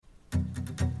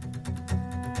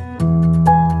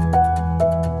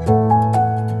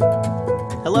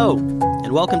Hello,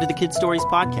 and welcome to the Kid Stories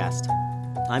Podcast.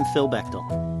 I'm Phil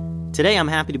Bechtel. Today I'm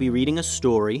happy to be reading a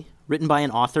story written by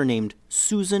an author named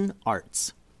Susan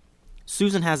Artz.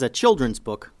 Susan has a children's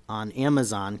book on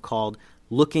Amazon called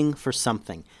Looking for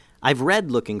Something. I've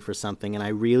read Looking for Something, and I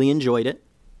really enjoyed it,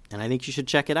 and I think you should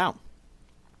check it out.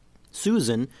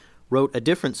 Susan wrote a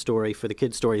different story for the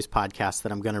Kid Stories Podcast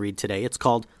that I'm going to read today. It's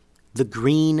called The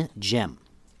Green Gem.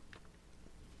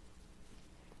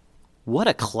 What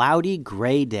a cloudy,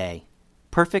 gray day.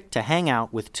 Perfect to hang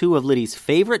out with two of Liddy's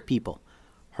favorite people,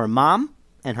 her mom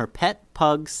and her pet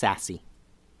pug, Sassy.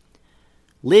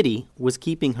 Liddy was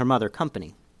keeping her mother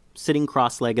company, sitting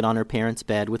cross-legged on her parents'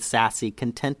 bed with Sassy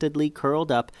contentedly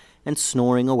curled up and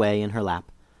snoring away in her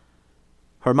lap.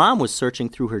 Her mom was searching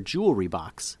through her jewelry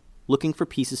box, looking for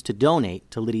pieces to donate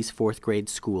to Liddy's fourth-grade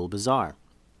school bazaar.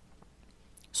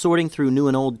 Sorting through new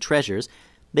and old treasures,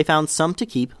 they found some to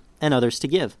keep and others to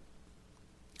give.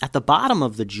 At the bottom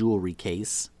of the jewelry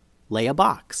case lay a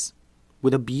box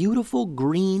with a beautiful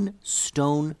green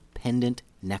stone pendant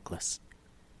necklace.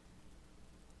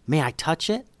 "May I touch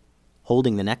it?"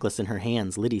 Holding the necklace in her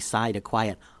hands, Liddy sighed a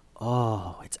quiet,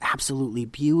 "Oh, it's absolutely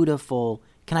beautiful.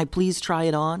 Can I please try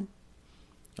it on?"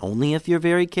 "Only if you're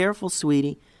very careful,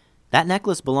 sweetie. That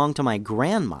necklace belonged to my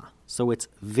grandma, so it's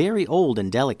very old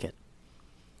and delicate."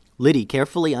 Liddy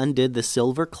carefully undid the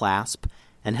silver clasp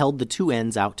and held the two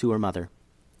ends out to her mother.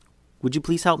 "Would you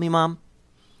please help me, Mom?"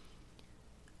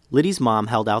 Liddy's mom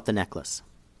held out the necklace.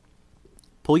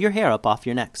 "Pull your hair up off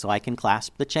your neck so I can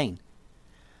clasp the chain."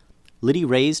 Liddy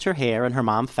raised her hair and her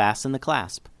mom fastened the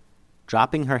clasp.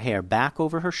 Dropping her hair back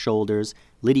over her shoulders,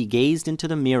 Liddy gazed into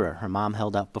the mirror her mom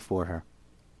held up before her.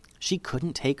 She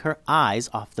couldn't take her eyes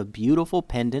off the beautiful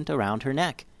pendant around her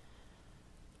neck.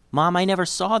 "Mom, I never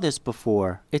saw this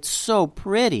before. It's so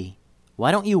pretty.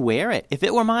 Why don't you wear it? If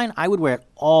it were mine, I would wear it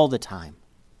all the time."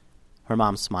 Her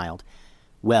mom smiled.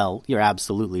 "Well, you're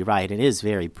absolutely right. It is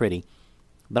very pretty.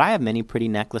 But I have many pretty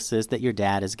necklaces that your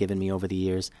dad has given me over the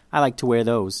years. I like to wear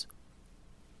those.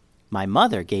 My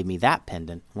mother gave me that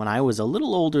pendant when I was a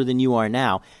little older than you are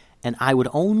now, and I would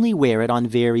only wear it on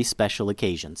very special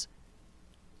occasions.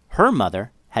 Her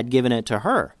mother had given it to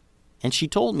her, and she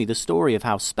told me the story of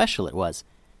how special it was.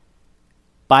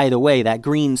 By the way, that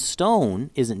green stone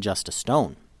isn't just a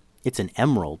stone. It's an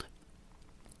emerald."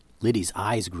 Liddy's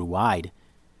eyes grew wide.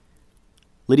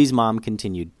 Liddy's mom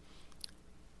continued,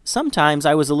 "Sometimes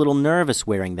I was a little nervous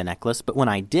wearing the necklace, but when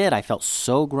I did, I felt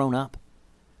so grown up.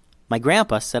 My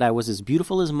grandpa said I was as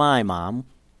beautiful as my mom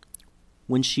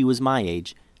when she was my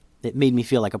age. It made me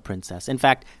feel like a princess. In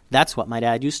fact, that's what my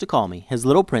dad used to call me, his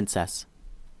little princess."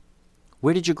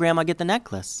 "Where did your grandma get the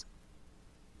necklace?"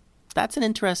 "That's an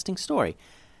interesting story.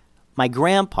 My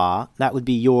grandpa, that would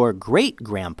be your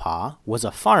great-grandpa, was a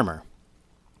farmer."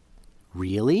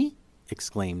 "Really?"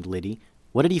 exclaimed Liddy.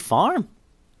 "What did he farm?"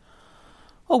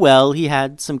 "Oh, well, he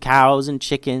had some cows and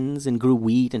chickens and grew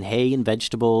wheat and hay and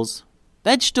vegetables."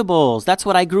 "Vegetables! That's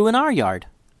what I grew in our yard."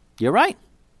 "You're right.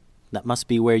 That must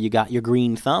be where you got your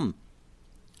green thumb.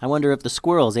 I wonder if the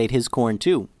squirrels ate his corn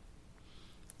too."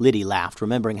 Liddy laughed,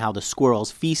 remembering how the squirrels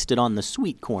feasted on the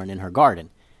sweet corn in her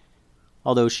garden,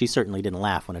 although she certainly didn't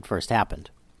laugh when it first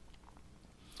happened.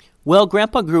 "Well,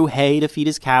 Grandpa grew hay to feed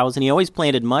his cows, and he always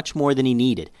planted much more than he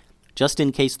needed, just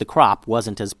in case the crop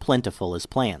wasn't as plentiful as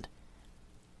planned.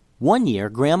 One year,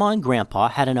 Grandma and Grandpa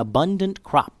had an abundant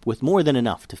crop with more than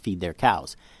enough to feed their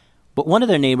cows. But one of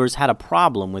their neighbors had a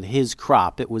problem with his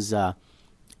crop. It was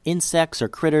insects or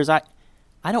critters. I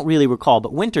don't really recall,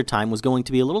 but wintertime was going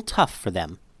to be a little tough for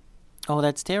them." "Oh,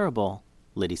 that's terrible,"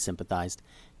 Liddy sympathized.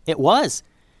 "It was.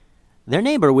 Their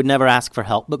neighbor would never ask for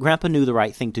help, but Grandpa knew the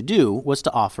right thing to do was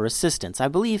to offer assistance. I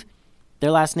believe their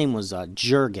last name was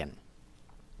Juergen.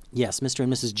 Yes, Mr.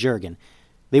 and Mrs. Juergen.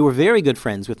 They were very good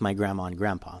friends with my grandma and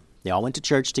grandpa. They all went to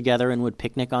church together and would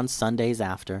picnic on Sundays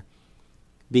after.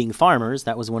 Being farmers,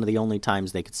 that was one of the only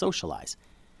times they could socialize.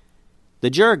 The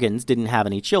Juergens didn't have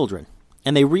any children,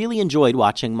 and they really enjoyed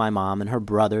watching my mom and her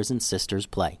brothers and sisters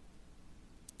play."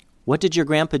 "What did your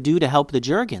grandpa do to help the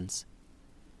Juergens?"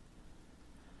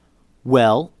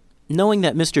 "Well, knowing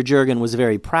that Mr. Juergen was a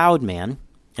very proud man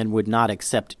and would not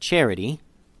accept charity,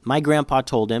 my grandpa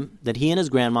told him that he and his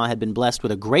grandma had been blessed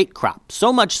with a great crop,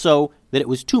 so much so that it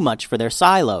was too much for their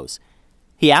silos.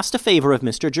 He asked a favor of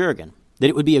Mr. Juergen, that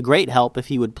it would be a great help if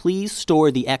he would please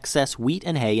store the excess wheat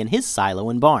and hay in his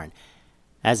silo and barn,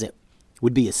 as it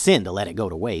would be a sin to let it go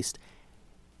to waste.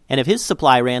 And if his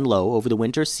supply ran low over the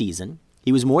winter season,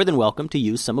 he was more than welcome to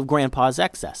use some of Grandpa's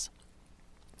excess.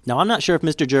 Now, I'm not sure if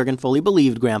Mr. Juergen fully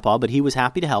believed Grandpa, but he was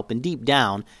happy to help, and deep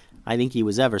down, I think he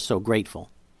was ever so grateful."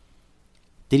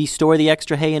 "Did he store the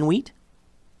extra hay and wheat?"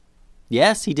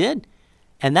 Yes, he did.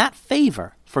 And that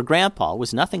favor for Grandpa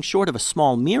was nothing short of a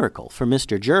small miracle for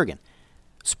Mr. Juergen.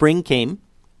 Spring came,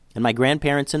 and my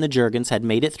grandparents and the Juergens had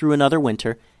made it through another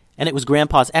winter, and it was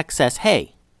Grandpa's excess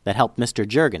hay that helped Mr.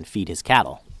 Juergen feed his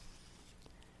cattle.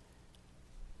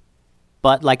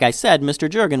 But like I said, Mr.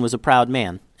 Juergen was a proud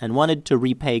man and wanted to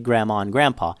repay Grandma and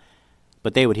Grandpa,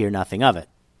 but they would hear nothing of it.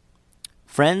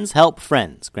 Friends help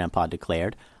friends, Grandpa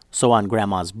declared, so on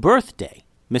Grandma's birthday,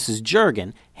 Mrs.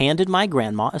 Juergen handed my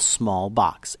grandma a small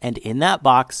box, and in that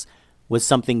box was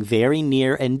something very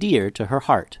near and dear to her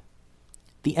heart.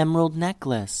 "The emerald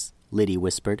necklace," Liddy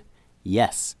whispered.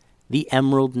 Yes, the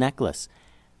emerald necklace.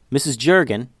 Mrs.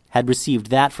 Juergen had received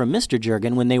that from Mr.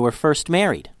 Juergen when they were first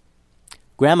married.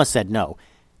 Grandma said no.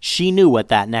 She knew what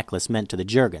that necklace meant to the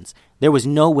Juergens. There was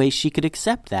no way she could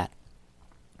accept that.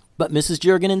 But Mrs.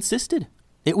 Juergen insisted.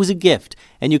 It was a gift,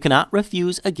 and you cannot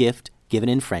refuse a gift given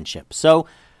in friendship. So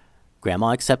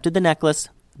Grandma accepted the necklace,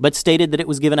 but stated that it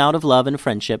was given out of love and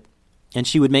friendship, and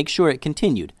she would make sure it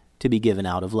continued to be given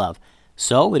out of love.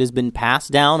 So it has been passed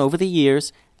down over the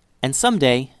years, and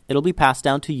someday it'll be passed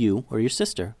down to you or your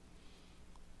sister.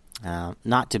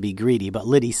 Not to be greedy, but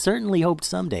Liddy certainly hoped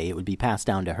someday it would be passed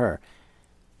down to her.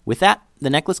 With that, the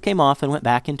necklace came off and went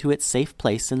back into its safe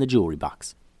place in the jewelry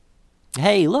box.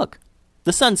 "Hey, look,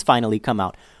 the sun's finally come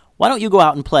out. Why don't you go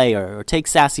out and play or take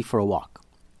Sassy for a walk?"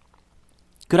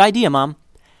 "Good idea, Mom."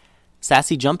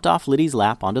 Sassy jumped off Liddy's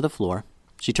lap onto the floor.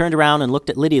 She turned around and looked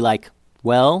at Liddy like,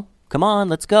 "Well, come on,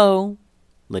 let's go."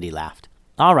 Liddy laughed.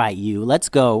 "All right, you, let's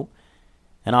go."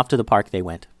 And off to the park they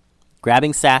went.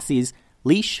 Grabbing Sassy's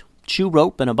leash, chew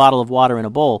rope, and a bottle of water in a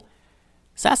bowl,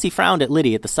 Sassy frowned at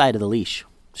Liddy at the sight of the leash.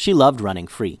 She loved running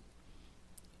free.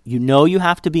 "You know you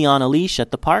have to be on a leash at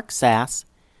the park, Sass."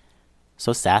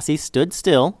 So Sassy stood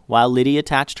still while Liddy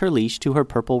attached her leash to her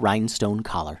purple rhinestone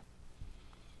collar.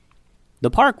 The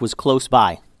park was close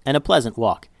by, and a pleasant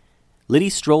walk. Liddy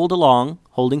strolled along,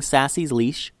 holding Sassy's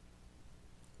leash,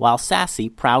 while Sassy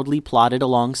proudly plodded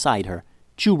alongside her,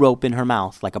 chew rope in her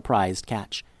mouth like a prized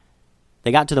catch.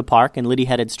 They got to the park, and Liddy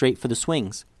headed straight for the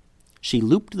swings. She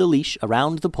looped the leash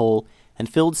around the pole and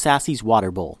filled Sassy's water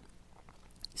bowl,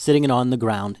 sitting it on the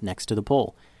ground next to the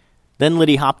pole. Then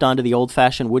Liddy hopped onto the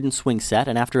old-fashioned wooden swing set,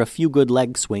 and after a few good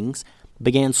leg swings,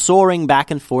 began soaring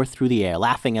back and forth through the air,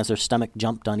 laughing as her stomach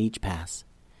jumped on each pass.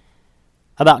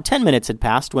 About 10 minutes had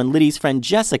passed when Liddy's friend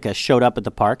Jessica showed up at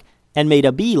the park and made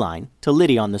a beeline to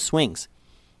Liddy on the swings.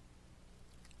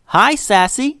 "Hi,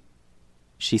 Sassy,"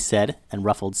 she said, and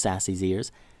ruffled Sassy's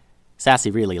ears. Sassy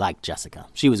really liked Jessica.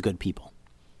 She was good people.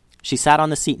 She sat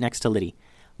on the seat next to Liddy.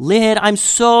 "Lid, I'm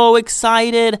so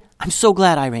excited. I'm so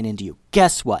glad I ran into you.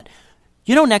 Guess what?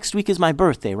 You know next week is my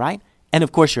birthday, right? And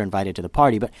of course you're invited to the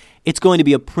party, but it's going to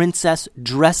be a princess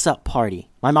dress-up party.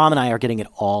 My mom and I are getting it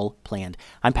all planned.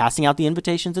 I'm passing out the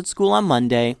invitations at school on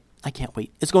Monday. I can't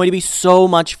wait. It's going to be so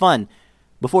much fun."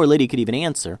 Before Liddy could even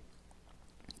answer,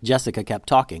 Jessica kept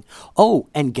talking. "Oh,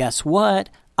 and guess what?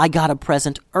 I got a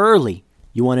present early.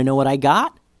 You want to know what I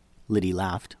got?" Liddy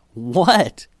laughed.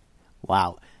 "What?"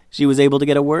 Wow, she was able to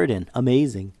get a word in.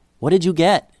 Amazing. "What did you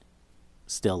get?"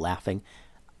 Still laughing.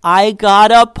 "I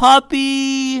got a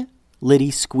puppy!"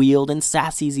 Liddy squealed, and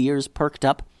Sassy's ears perked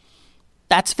up.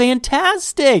 "That's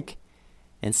fantastic!"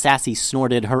 And Sassy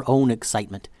snorted her own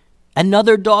excitement.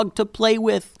 "Another dog to play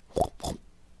with."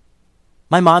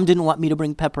 "My mom didn't want me to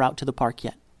bring Pepper out to the park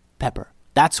yet. Pepper.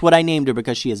 That's what I named her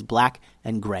because she is black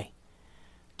and gray."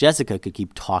 Jessica could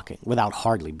keep talking without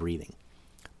hardly breathing.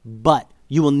 "But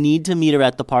you will need to meet her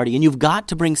at the party, and you've got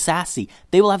to bring Sassy.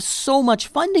 They will have so much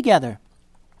fun together."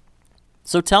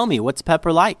 "So tell me, what's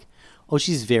Pepper like?" "Oh,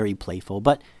 she's very playful,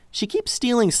 but she keeps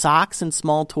stealing socks and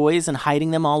small toys and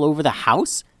hiding them all over the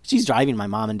house. She's driving my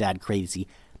mom and dad crazy,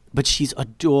 but she's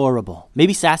adorable.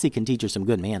 Maybe Sassy can teach her some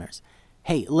good manners.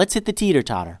 Hey, let's hit the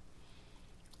teeter-totter."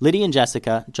 Liddy and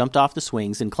Jessica jumped off the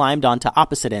swings and climbed onto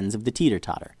opposite ends of the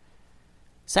teeter-totter.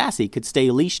 Sassy could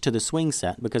stay leashed to the swing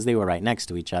set because they were right next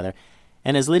to each other,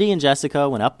 and as Liddy and Jessica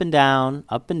went up and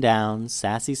down,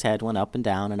 Sassy's head went up and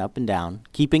down,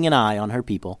 keeping an eye on her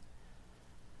people.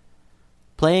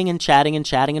 Playing and chatting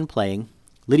and playing,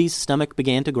 Liddy's stomach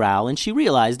began to growl, and she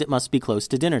realized it must be close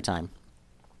to dinner time.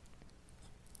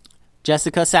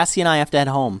 "Jessica, Sassy and I have to head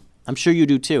home. I'm sure you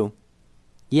do too."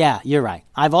 "Yeah, you're right.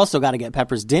 I've also got to get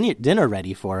Pepper's dinner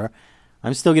ready for her.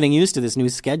 I'm still getting used to this new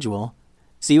schedule.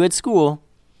 See you at school."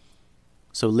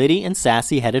 So Liddy and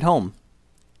Sassy headed home.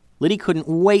 Liddy couldn't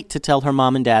wait to tell her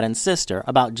mom and dad and sister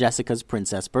about Jessica's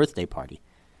princess birthday party.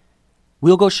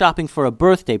 "We'll go shopping for a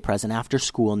birthday present after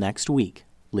school next week,"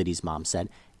 Liddy's mom said,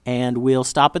 "and we'll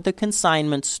stop at the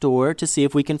consignment store to see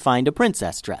if we can find a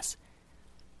princess dress."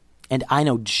 And I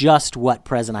know just what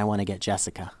present I want to get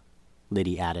Jessica,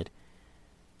 Liddy added.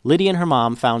 Liddy and her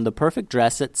mom found the perfect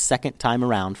dress at Second Time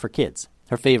Around for Kids,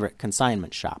 her favorite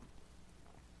consignment shop.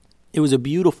 It was a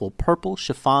beautiful purple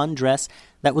chiffon dress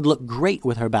that would look great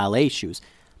with her ballet shoes.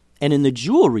 And in the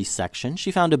jewelry section,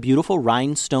 she found a beautiful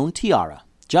rhinestone tiara,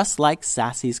 just like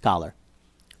Sassy's collar.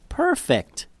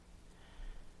 Perfect!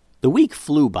 The week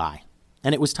flew by,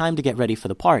 and it was time to get ready for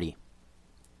the party.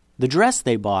 The dress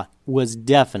they bought was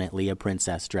definitely a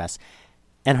princess dress,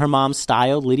 and her mom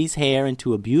styled Liddy's hair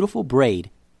into a beautiful braid,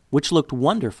 which looked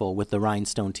wonderful with the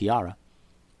rhinestone tiara.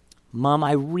 Mom,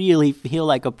 I really feel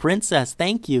like a princess,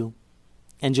 thank you.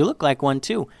 And you look like one,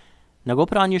 too. Now go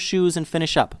put on your shoes and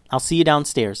finish up. I'll see you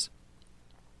downstairs.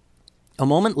 A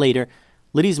moment later,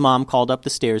 Liddy's mom called up the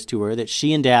stairs to her that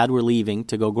she and Dad were leaving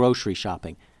to go grocery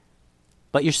shopping.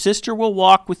 But your sister will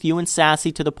walk with you and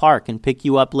Sassy to the park and pick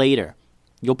you up later.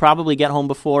 You'll probably get home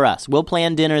before us. We'll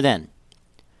plan dinner then.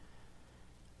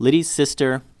 Liddy's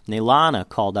sister, Nailana,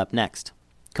 called up next.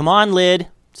 Come on, Lyd.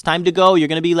 It's time to go. You're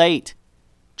going to be late.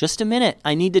 Just a minute.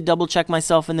 I need to double-check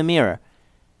myself in the mirror.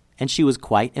 And she was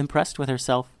quite impressed with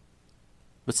herself.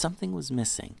 But something was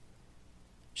missing.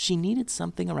 She needed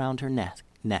something around her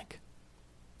neck.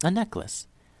 A necklace.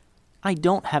 I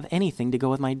don't have anything to go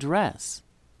with my dress.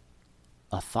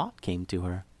 A thought came to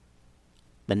her.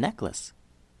 The necklace.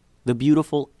 The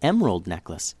beautiful emerald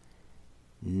necklace.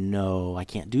 No, I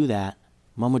can't do that.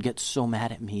 Mom would get so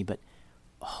mad at me, but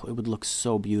it would look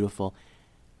so beautiful.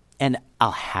 And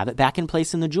I'll have it back in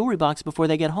place in the jewelry box before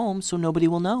they get home so nobody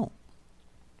will know.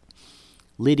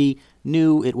 Liddy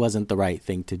knew it wasn't the right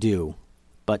thing to do,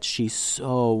 but she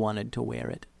so wanted to wear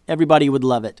it. Everybody would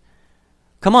love it.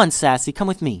 Come on, Sassy, come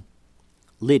with me.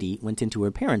 Liddy went into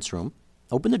her parents' room,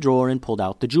 opened the drawer, and pulled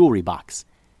out the jewelry box.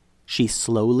 She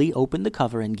slowly opened the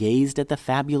cover and gazed at the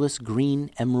fabulous green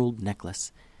emerald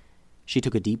necklace. She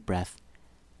took a deep breath.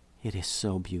 It is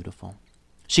so beautiful.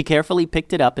 She carefully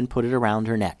picked it up and put it around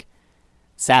her neck.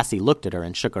 Sassy looked at her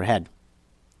and shook her head.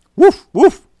 Woof,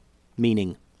 woof,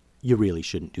 meaning, you really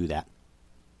shouldn't do that.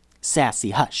 Sassy,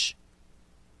 hush.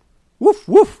 Woof,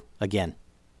 woof, again.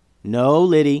 No,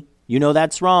 Liddy, you know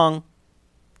that's wrong.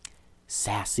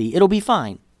 Sassy, it'll be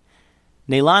fine.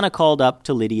 Nailana called up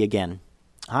to Liddy again.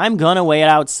 I'm gonna wait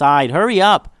outside. Hurry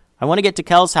up. I want to get to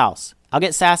Kel's house. I'll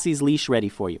get Sassy's leash ready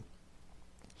for you.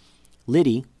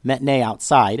 Liddy met Nay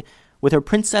outside with her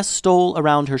princess stole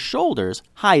around her shoulders,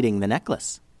 hiding the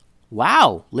necklace.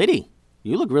 Wow, Liddy,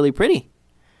 you look really pretty.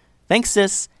 Thanks,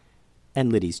 sis.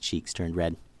 And Liddy's cheeks turned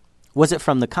red. Was it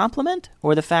from the compliment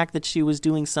or the fact that she was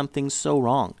doing something so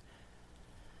wrong?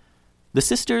 The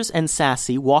sisters and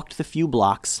Sassy walked the few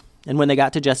blocks, and when they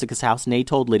got to Jessica's house, Nay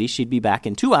told Liddy she'd be back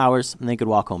in 2 hours and they could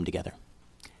walk home together.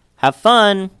 Have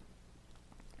fun!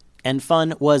 And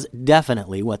fun was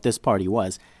definitely what this party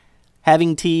was.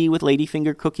 Having tea with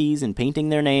ladyfinger cookies and painting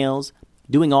their nails,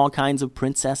 doing all kinds of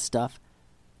princess stuff.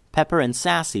 Pepper and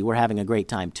Sassy were having a great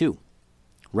time too,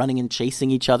 running and chasing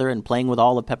each other and playing with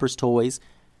all of Pepper's toys.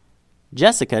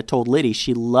 Jessica told Liddy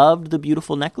she loved the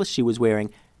beautiful necklace she was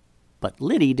wearing, but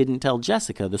Liddy didn't tell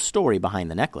Jessica the story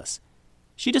behind the necklace.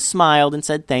 She just smiled and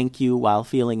said thank you while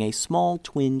feeling a small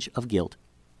twinge of guilt.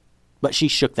 But she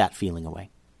shook that feeling away.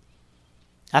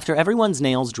 After everyone's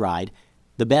nails dried,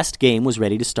 the best game was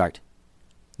ready to start.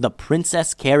 The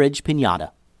Princess Carriage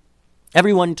Piñata.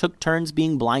 Everyone took turns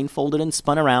being blindfolded and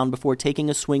spun around before taking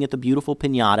a swing at the beautiful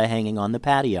piñata hanging on the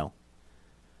patio.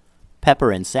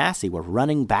 Pepper and Sassy were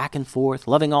running back and forth,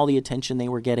 loving all the attention they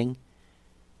were getting.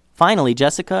 Finally,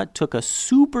 Jessica took a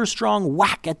super strong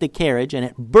whack at the carriage and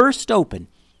it burst open,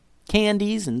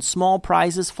 candies and small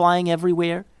prizes flying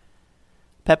everywhere.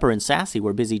 Pepper and Sassy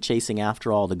were busy chasing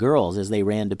after all the girls as they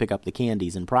ran to pick up the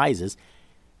candies and prizes,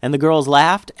 and the girls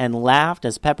laughed and laughed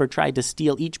as Pepper tried to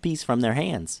steal each piece from their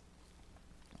hands.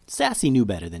 Sassy knew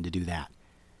better than to do that.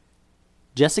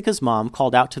 Jessica's mom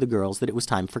called out to the girls that it was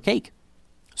time for cake.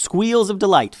 Squeals of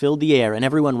delight filled the air, and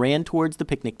everyone ran towards the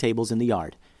picnic tables in the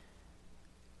yard.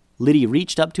 Liddy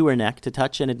reached up to her neck to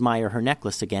touch and admire her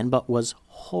necklace again, but was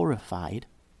horrified.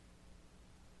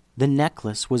 The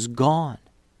necklace was gone.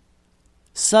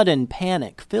 Sudden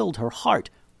panic filled her heart.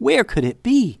 Where could it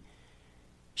be?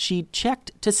 She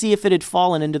checked to see if it had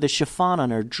fallen into the chiffon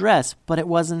on her dress, but it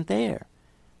wasn't there.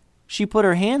 She put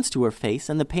her hands to her face,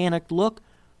 and the panicked look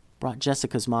brought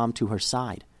Jessica's mom to her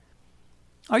side.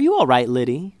 Are you all right,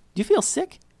 Liddy? Do you feel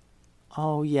sick?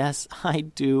 Oh, yes, I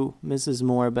do, Mrs.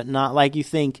 Moore, but not like you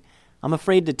think. I'm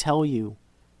afraid to tell you.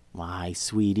 Why,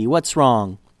 sweetie, what's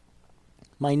wrong?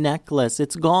 My necklace,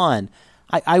 it's gone.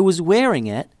 I was wearing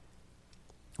it.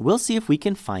 We'll see if we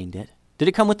can find it. Did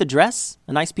it come with the dress?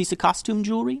 A nice piece of costume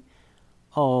jewelry?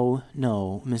 "Oh,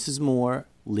 no, Mrs. Moore,"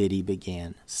 Liddy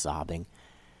began, sobbing.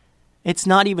 "It's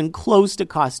not even close to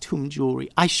costume jewelry.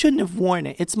 I shouldn't have worn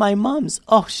it. It's my mom's.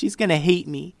 Oh, she's going to hate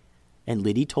me." And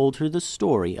Liddy told her the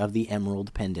story of the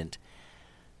emerald pendant.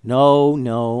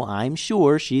 No, I'm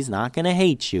sure she's not going to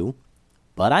hate you,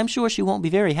 but I'm sure she won't be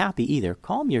very happy either.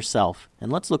 Calm yourself,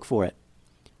 and let's look for it."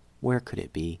 Where could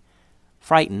it be?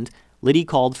 Frightened, Liddy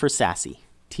called for Sassy,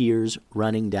 tears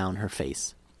running down her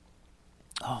face.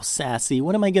 "Oh, Sassy,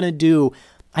 what am I going to do?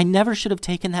 I never should have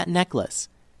taken that necklace."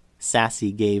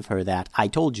 Sassy gave her that "I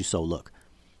told you so" look.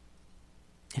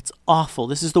 "It's awful.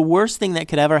 This is the worst thing that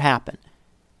could ever happen."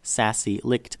 Sassy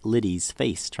licked Liddy's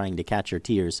face, trying to catch her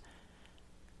tears.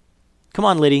 "Come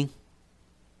on, Liddy.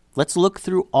 Let's look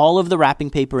through all of the wrapping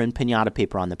paper and piñata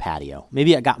paper on the patio.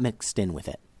 Maybe it got mixed in with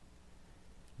it."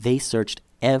 They searched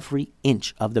every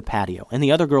inch of the patio, and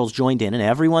the other girls joined in, and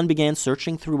everyone began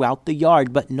searching throughout the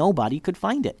yard, but nobody could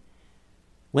find it.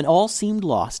 When all seemed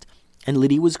lost and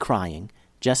Liddy was crying,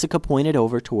 Jessica pointed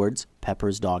over towards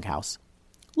Pepper's doghouse.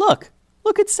 Look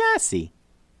at Sassy."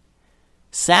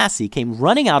 Sassy came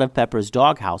running out of Pepper's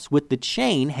doghouse with the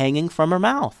chain hanging from her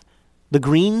mouth, the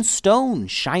green stone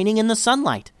shining in the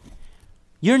sunlight.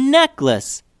 "Your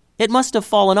necklace! It must have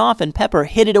fallen off and Pepper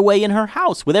hid it away in her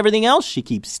house with everything else she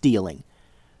keeps stealing."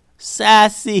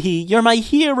 "Sassy, you're my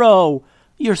hero.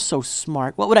 You're so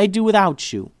smart. What would I do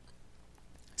without you?"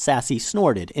 Sassy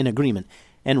snorted in agreement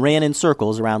and ran in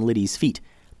circles around Liddy's feet.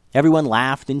 Everyone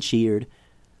laughed and cheered.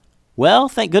 "Well,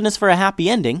 thank goodness for a happy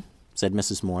ending," said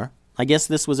Mrs. Moore. "I guess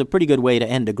this was a pretty good way to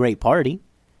end a great party."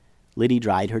 Liddy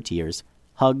dried her tears,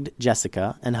 hugged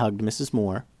Jessica, and hugged Mrs.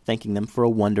 Moore, thanking them for a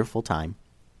wonderful time.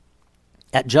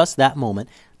 At just that moment,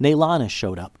 Naylana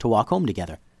showed up to walk home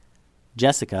together.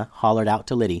 Jessica hollered out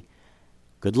to Liddy,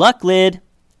 "Good luck, Lid."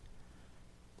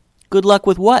 "Good luck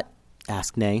with what?"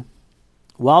 asked Nay.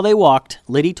 While they walked,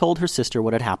 Liddy told her sister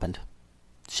what had happened.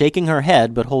 Shaking her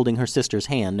head but holding her sister's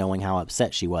hand, knowing how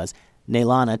upset she was,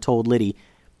 Naylana told Liddy,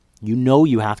 "You know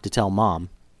you have to tell Mom."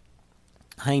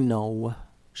 "I know,"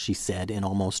 she said in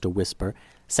almost a whisper,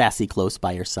 Sassy close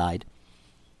by her side.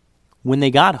 When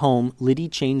they got home, Liddy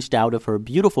changed out of her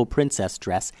beautiful princess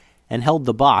dress and held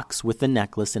the box with the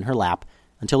necklace in her lap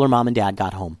until her mom and dad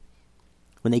got home.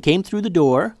 When they came through the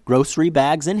door, grocery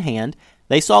bags in hand,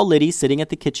 they saw Liddy sitting at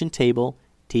the kitchen table,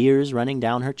 tears running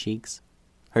down her cheeks.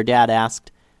 Her dad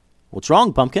asked, "What's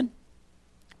wrong, Pumpkin?"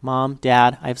 "Mom,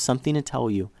 Dad, I have something to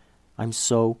tell you. I'm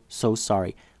so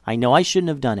sorry. I know I shouldn't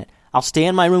have done it. I'll stay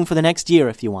in my room for the next year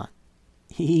if you want."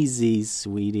 "Easy,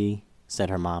 sweetie," said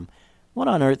her mom. "What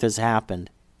on earth has happened?"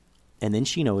 And then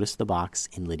she noticed the box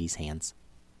in Liddy's hands.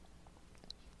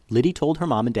 Liddy told her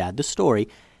mom and dad the story,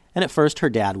 and at first her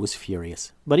dad was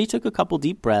furious. But he took a couple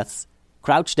deep breaths,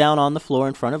 crouched down on the floor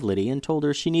in front of Liddy, and told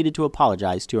her she needed to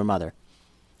apologize to her mother.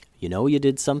 "You know you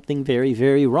did something very,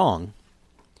 very wrong."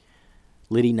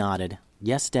 Liddy nodded.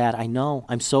 "Yes, Dad, I know.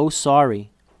 I'm so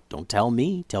sorry." "Don't tell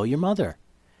me. Tell your mother."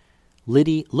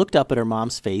 Liddy looked up at her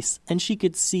mom's face, and she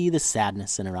could see the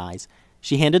sadness in her eyes.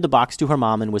 She handed the box to her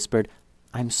mom and whispered,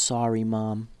 "I'm sorry,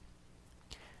 Mom."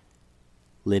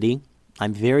 "Liddy,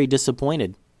 I'm very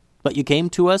disappointed, but you came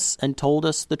to us and told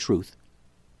us the truth.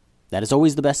 That is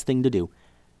always the best thing to do.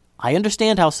 I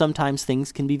understand how sometimes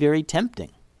things can be very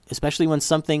tempting, especially when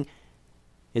something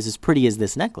is as pretty as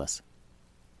this necklace.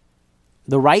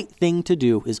 The right thing to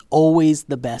do is always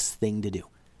the best thing to do.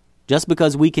 Just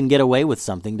because we can get away with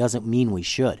something doesn't mean we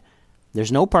should.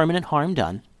 There's no permanent harm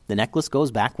done. The necklace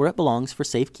goes back where it belongs for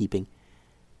safekeeping.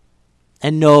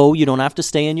 And no, you don't have to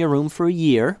stay in your room for a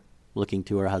year," looking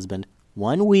to her husband.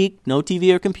 1 week, no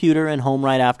TV or computer, and home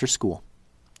right after school."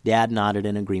 Dad nodded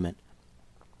in agreement.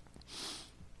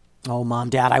 "Oh, Mom,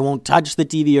 Dad, I won't touch the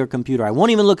TV or computer. I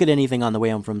won't even look at anything on the way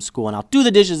home from school, and I'll do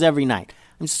the dishes every night.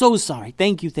 I'm so sorry.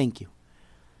 Thank you.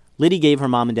 Liddy gave her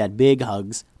mom and dad big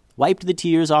hugs, wiped the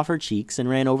tears off her cheeks, and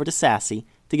ran over to Sassy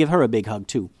to give her a big hug,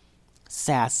 too.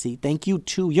 "Sassy, thank you,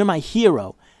 too. You're my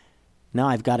hero. Now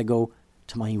I've got to go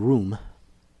to my room."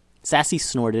 Sassy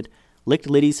snorted, licked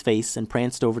Liddy's face, and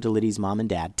pranced over to Liddy's mom and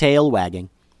dad, tail wagging.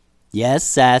 "Yes,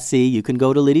 Sassy, you can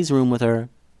go to Liddy's room with her."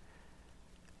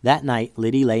 That night,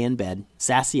 Liddy lay in bed,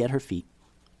 Sassy at her feet.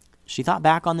 She thought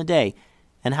back on the day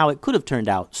and how it could have turned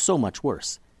out so much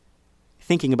worse.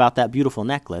 Thinking about that beautiful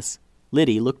necklace,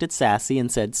 Liddy looked at Sassy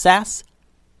and said, "Sass,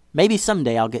 maybe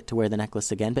someday I'll get to wear the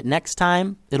necklace again, but next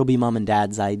time it'll be Mom and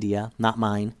Dad's idea, not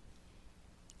mine.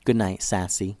 Good night,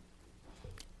 Sassy."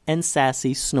 And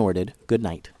Sassy snorted good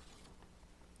night.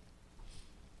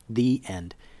 The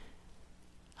end.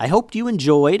 I hoped you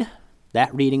enjoyed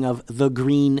that reading of The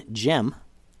Green Gem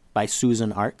by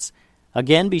Susan Arts.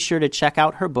 Again, be sure to check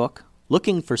out her book,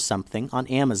 looking for something on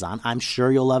Amazon. I'm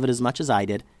sure you'll love it as much as I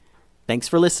did. Thanks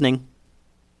for listening.